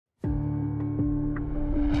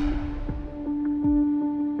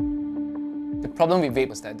problem with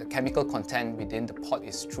vape is that the chemical content within the pod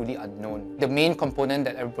is truly unknown. The main component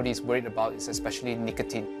that everybody is worried about is especially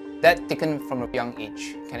nicotine. That, taken from a young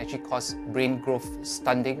age, can actually cause brain growth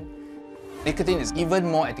stunting. Nicotine is even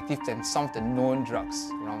more addictive than some of the known drugs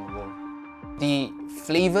around the world. The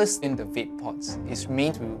flavors in the vape pods is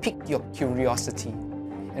meant to pique your curiosity.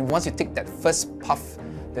 And once you take that first puff,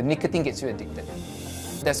 the nicotine gets you addicted.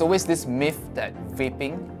 There's always this myth that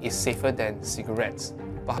vaping is safer than cigarettes.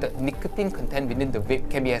 But the nicotine content within the vape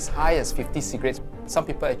can be as high as 50 cigarettes. Some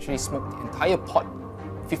people actually smoke the entire pod,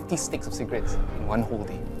 50 sticks of cigarettes in one whole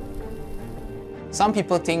day. Some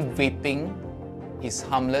people think vaping is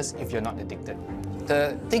harmless if you're not addicted.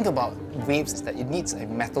 The thing about vapes is that it needs a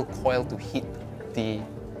metal coil to heat the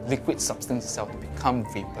liquid substance itself to become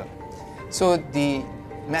vapor. So the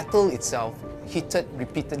metal itself, heated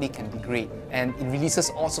repeatedly, can degrade, and it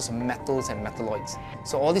releases all sorts of metals and metalloids.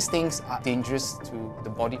 So all these things are dangerous to the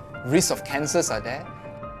body. Risks of cancers are there.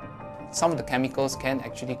 Some of the chemicals can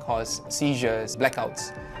actually cause seizures,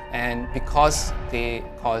 blackouts, and because they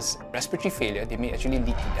cause respiratory failure, they may actually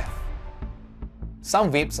lead to death.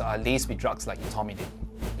 Some vapes are laced with drugs like etomidate.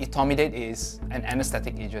 Etomidate is an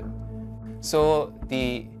anesthetic agent. So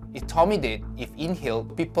the etomidate, if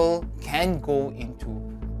inhaled, people can go into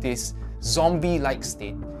this zombie-like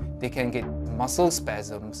state. They can get muscle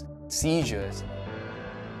spasms, seizures.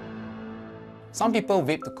 Some people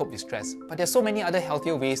vape to cope with stress, but there's so many other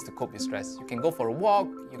healthier ways to cope with stress. You can go for a walk,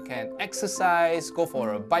 you can exercise, go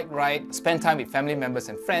for a bike ride, spend time with family members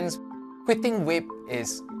and friends. Quitting vape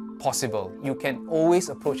is possible. You can always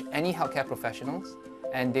approach any healthcare professionals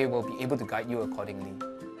and they will be able to guide you accordingly.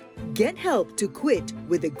 Get help to quit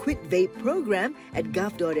with the QuitVape program at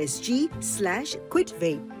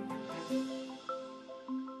gov.sg/QuitVape.